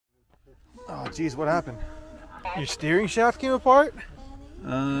Geez, what happened? Your steering shaft came apart?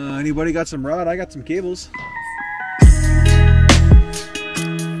 Anybody got some rod? I got some cables.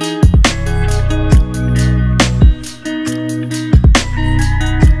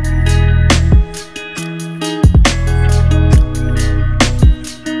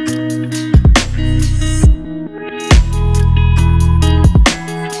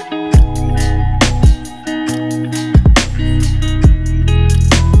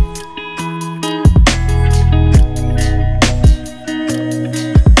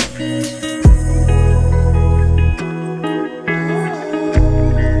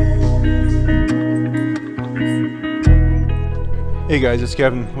 Hey guys, it's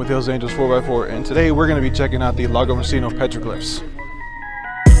Kevin with Hills Angels 4x4, and today we're going to be checking out the Lagomarsino Petroglyphs.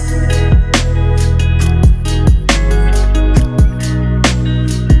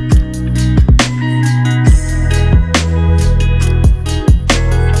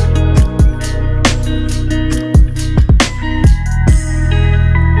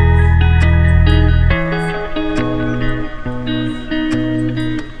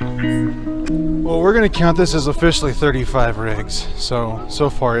 We're going to count this as officially 35 rigs. So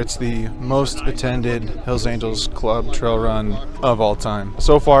far it's the most attended Hills Angels Club trail run of all time.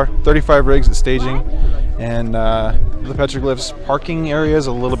 So far, 35 rigs at staging, and the Petroglyphs parking area is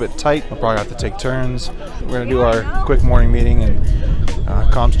a little bit tight. We'll probably have to take turns. We're going to do our quick morning meeting and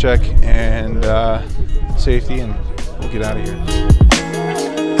comms check and safety, and we'll get out of here.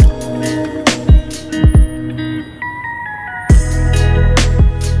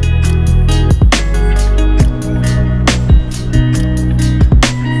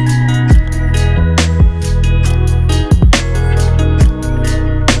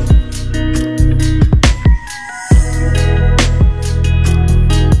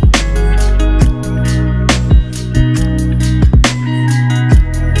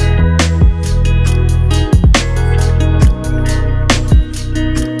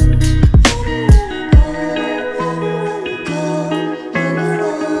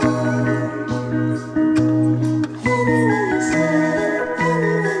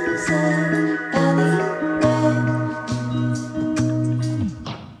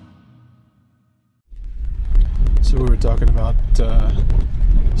 So we were talking about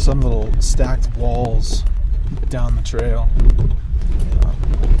some little stacked walls down the trail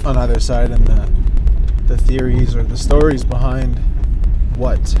on either side, and the theories or the stories behind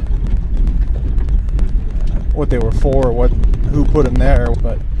what they were for, who put them there.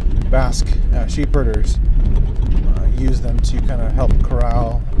 But Basque sheepherders use them to kind of help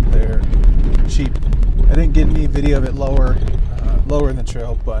corral their sheep. I didn't get any video of it lower in the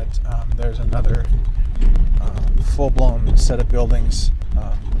trail, but there's another full-blown set of buildings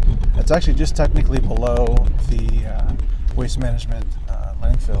that's actually just technically below the waste management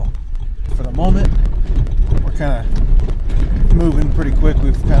landfill. For the moment, we're kind of moving pretty quick.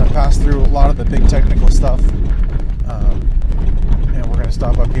 We've kind of passed through a lot of the big technical stuff, and we're going to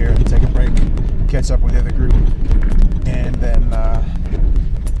stop up here and take a break, catch up with the other group, and then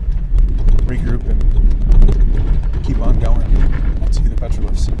regroup and keep on going to the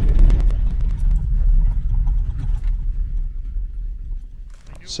Petroglyphs.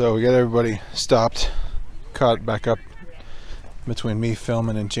 So we got everybody stopped, caught back up between me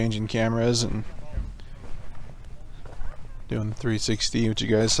filming and changing cameras and doing the 360, which you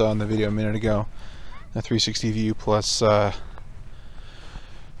guys saw in the video a minute ago. The 360 view plus a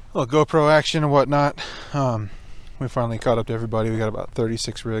little GoPro action and whatnot. We finally caught up to everybody. We got about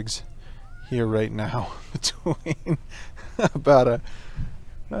 36 rigs here right now between about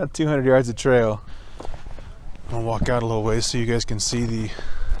 200 yards of trail. I'll walk out a little ways so you guys can see the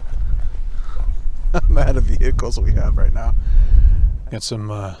amount of vehicles we have right now. Got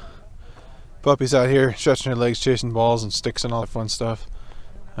some puppies out here stretching their legs, chasing balls and sticks and all that fun stuff.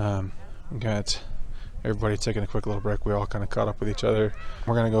 Got everybody taking a quick little break. We all kind of caught up with each other.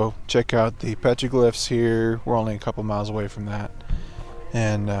 We're gonna go check out the Petroglyphs here. We're only a couple miles away from that,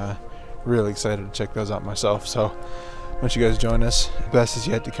 and really excited to check those out myself. So why don't you guys join us? The best is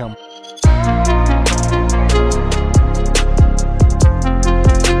yet to come.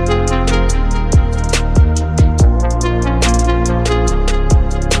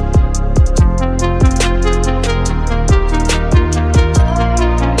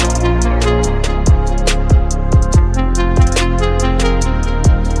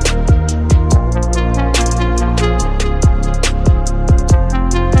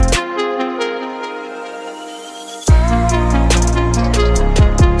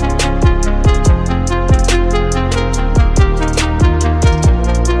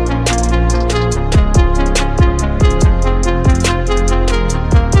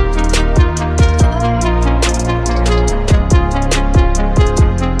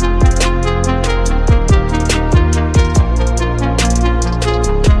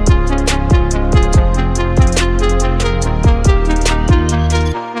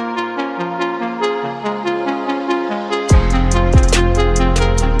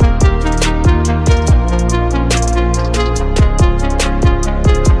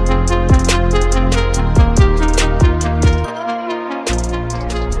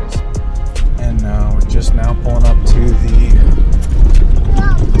 just now pulling up to the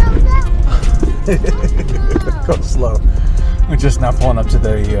go slow. We're just now pulling up to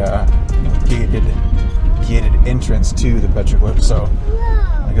the gated entrance to the petroglyph. So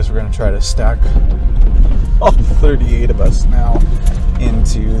I guess we're gonna try to stack all 38 of us now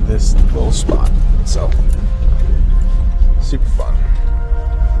into this little spot. So super fun.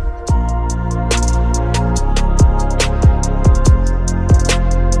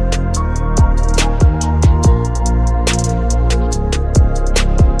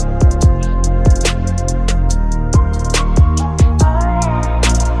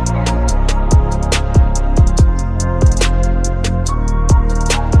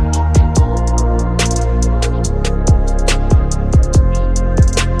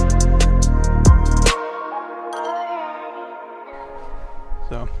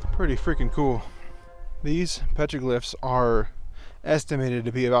 So pretty freaking cool. These petroglyphs are estimated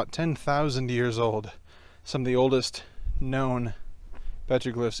to be about 10,000 years old. Some of the oldest known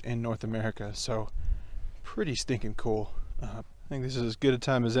petroglyphs in North America. So pretty stinking cool. I think this is as good a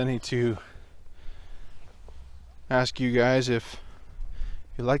time as any to ask you guys if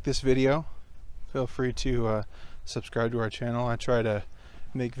you like this video. Feel free to subscribe to our channel. I try to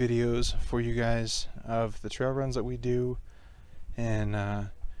make videos for you guys of the trail runs that we do, and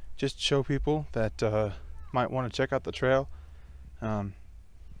just show people that might want to check out the trail, you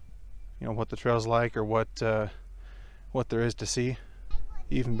know, what the trail's like, or what there is to see.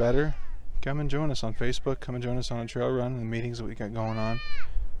 Even better, come and join us on Facebook, come and join us on a trail run and the meetings that we got going on.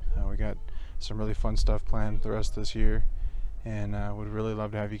 We got some really fun stuff planned the rest of this year, and would really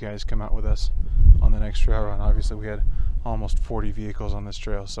love to have you guys come out with us on the next trail run. Obviously we had almost 40 vehicles on this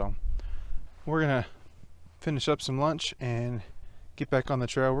trail, so we're gonna finish up some lunch and get back on the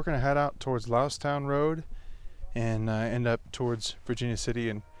trail. We're gonna head out towards Loustown Road and end up towards Virginia City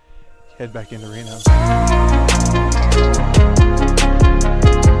and head back into Reno.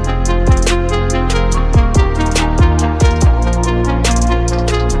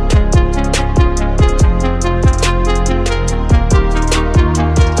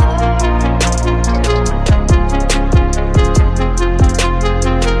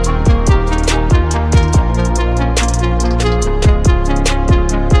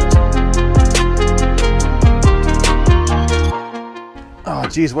 Oh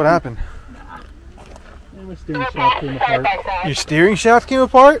geez, what happened? My steering shaft came apart. Your steering shaft came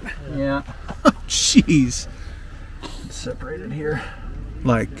apart? Yeah. Jeez. It's separated here.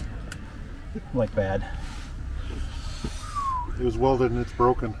 Like bad. It was welded and it's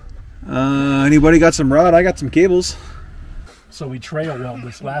broken. Anybody got some rod? I got some cables. So we trail weld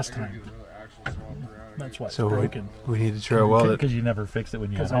this last time. That's why it's so broken. we need to trail weld it. Because you never fixed it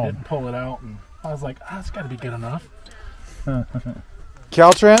when you got Because I home. didn't pull it out, and I was like, it's got to be good enough.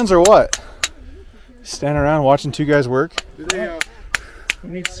 Caltrans or what? Standing around watching two guys work? We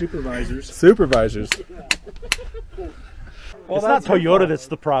need supervisors. Supervisors. Well, it's not Toyota that's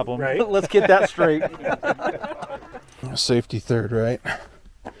the problem. Right? Let's get that straight. Safety third, right?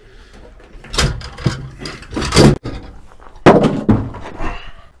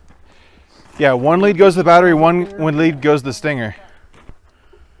 Yeah, one lead goes to the battery, one lead goes to the stinger.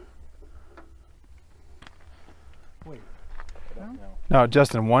 No,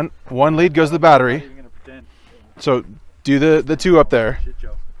 Justin, one lead goes to the battery. So do the two up there.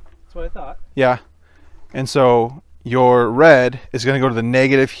 That's what I thought. Yeah. And so your red is going to go to the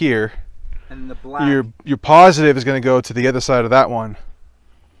negative here. And the black. Your positive is going to go to the other side of that one.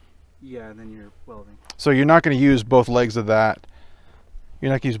 Yeah, and then you're welding. So you're not going to use both legs of that. You're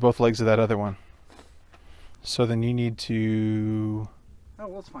not going to use both legs of that other one. So then you need to... Oh,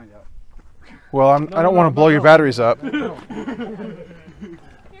 let's find out. Well, I don't want to blow your batteries up.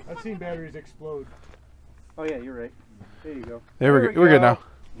 I've seen batteries explode. Oh yeah, you're right. There you go. We're good now.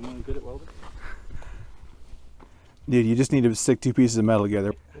 Anyone good at welding? Dude, you just need to stick two pieces of metal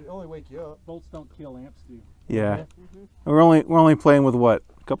together. They only wake you up. Bolts don't kill, amps do. Yeah. We're only playing with what?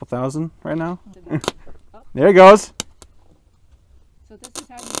 A couple thousand right now? There it goes. So this is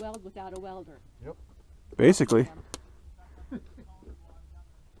how you weld without a welder. Basically.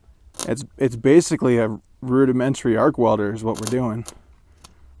 It's basically a rudimentary arc welder is what we're doing.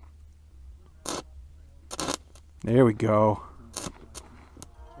 There we go.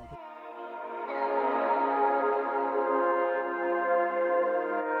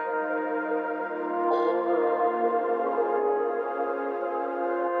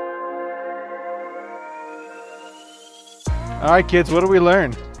 All right, kids, what did we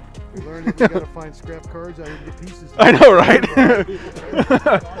learn? We learned that you gotta find scrap cards out of the pieces. I know, right?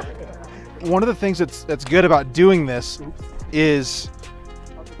 One of the things that's good about doing this is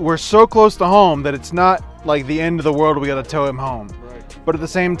we're so close to home that it's not like the end of the world. We got to tow him home. Right. But at the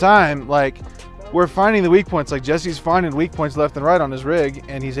same time, like, we're finding the weak points. Like, Jesse's finding weak points left and right on his rig,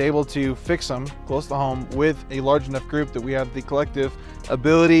 and he's able to fix them close to home with a large enough group that we have the collective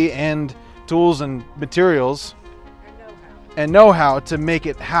ability and tools and materials and know-how to make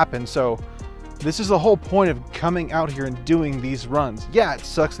it happen. So this is the whole point of coming out here and doing these runs. Yeah, it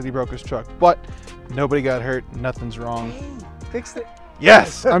sucks that he broke his truck, but nobody got hurt. Nothing's wrong. Fixed it.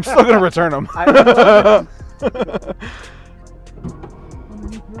 Yes, I'm still gonna return them.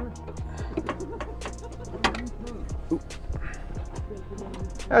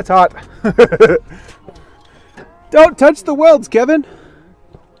 That's hot. Don't touch the welds, Kevin.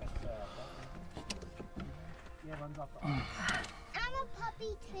 I'm a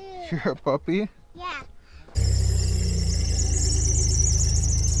puppy too. You're a puppy? Yeah.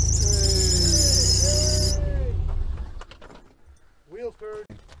 Wheels turn.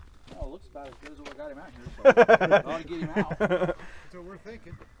 Oh, it looks about as good as what got him out here. So I ought to get him out. That's what we're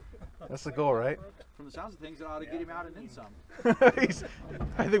thinking. That's the goal, right? From the sounds of things, I ought to get him out and then some.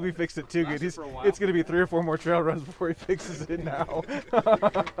 I think we fixed it too good. Lasted for a while. It's going to be 3 or 4 more trail runs before he fixes it now. All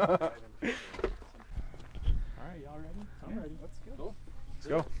right, y'all ready? I'm ready. Let's go. Cool. Let's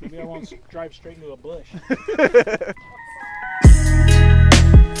go. Maybe I won't drive straight into a bush.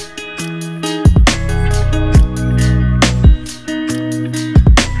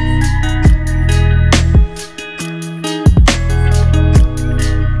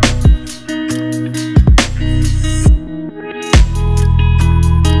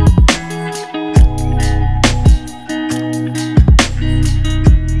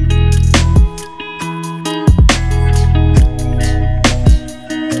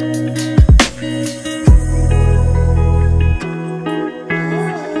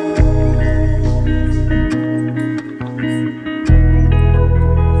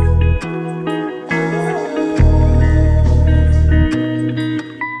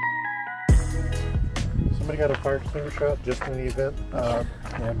 Got a fire extinguisher out just in the event.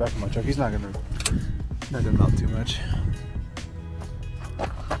 Yeah, back in my truck. He's not gonna melt too much.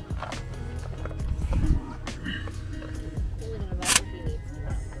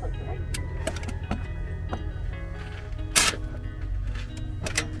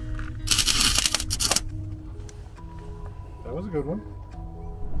 That was a good one.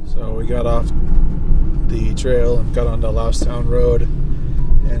 So we got off the trail and got onto Loustown Road,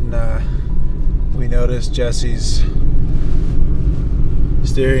 and we noticed Jesse's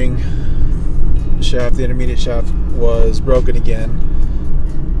steering shaft, the intermediate shaft, was broken again.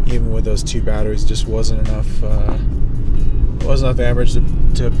 Even with those 2 batteries, just wasn't enough amperage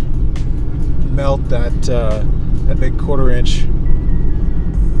to melt that that big quarter-inch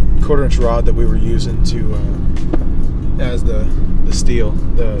rod that we were using to as the steel,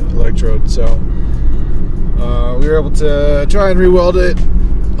 the electrode. So we were able to try and re-weld it,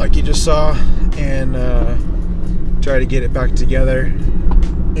 like you just saw, and try to get it back together.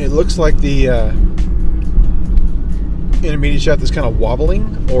 It looks like the intermediate shaft is kind of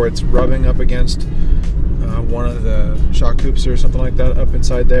wobbling, or it's rubbing up against one of the shock hoops or something like that up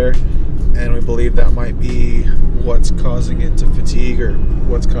inside there, and we believe that might be what's causing it to fatigue or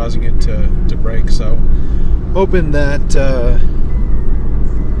what's causing it to break. So hoping that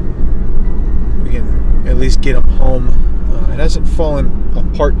we can at least get them home. It hasn't fallen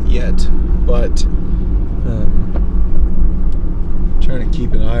apart yet, but trying to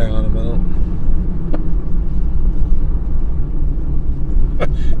keep an eye on him.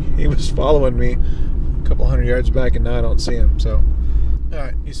 He was following me a couple 100 yards back, and now I don't see him. So, all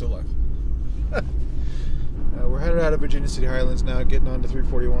right, he's still alive. We're headed out of Virginia City Highlands now, getting on to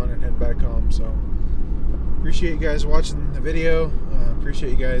 341 and heading back home. So, appreciate you guys watching the video. Appreciate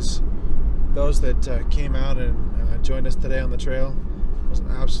you guys, those that came out and joined us today on the trail. It was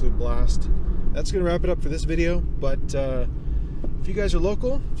an absolute blast. That's going to wrap it up for this video, but if you guys are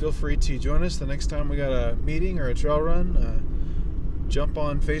local, feel free to join us the next time we got a meeting or a trail run. Jump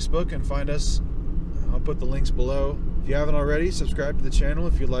on Facebook and find us. I'll put the links below. If you haven't already, subscribe to the channel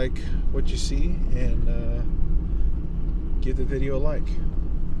if you like what you see, and give the video a like.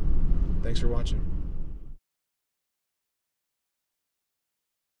 Thanks for watching.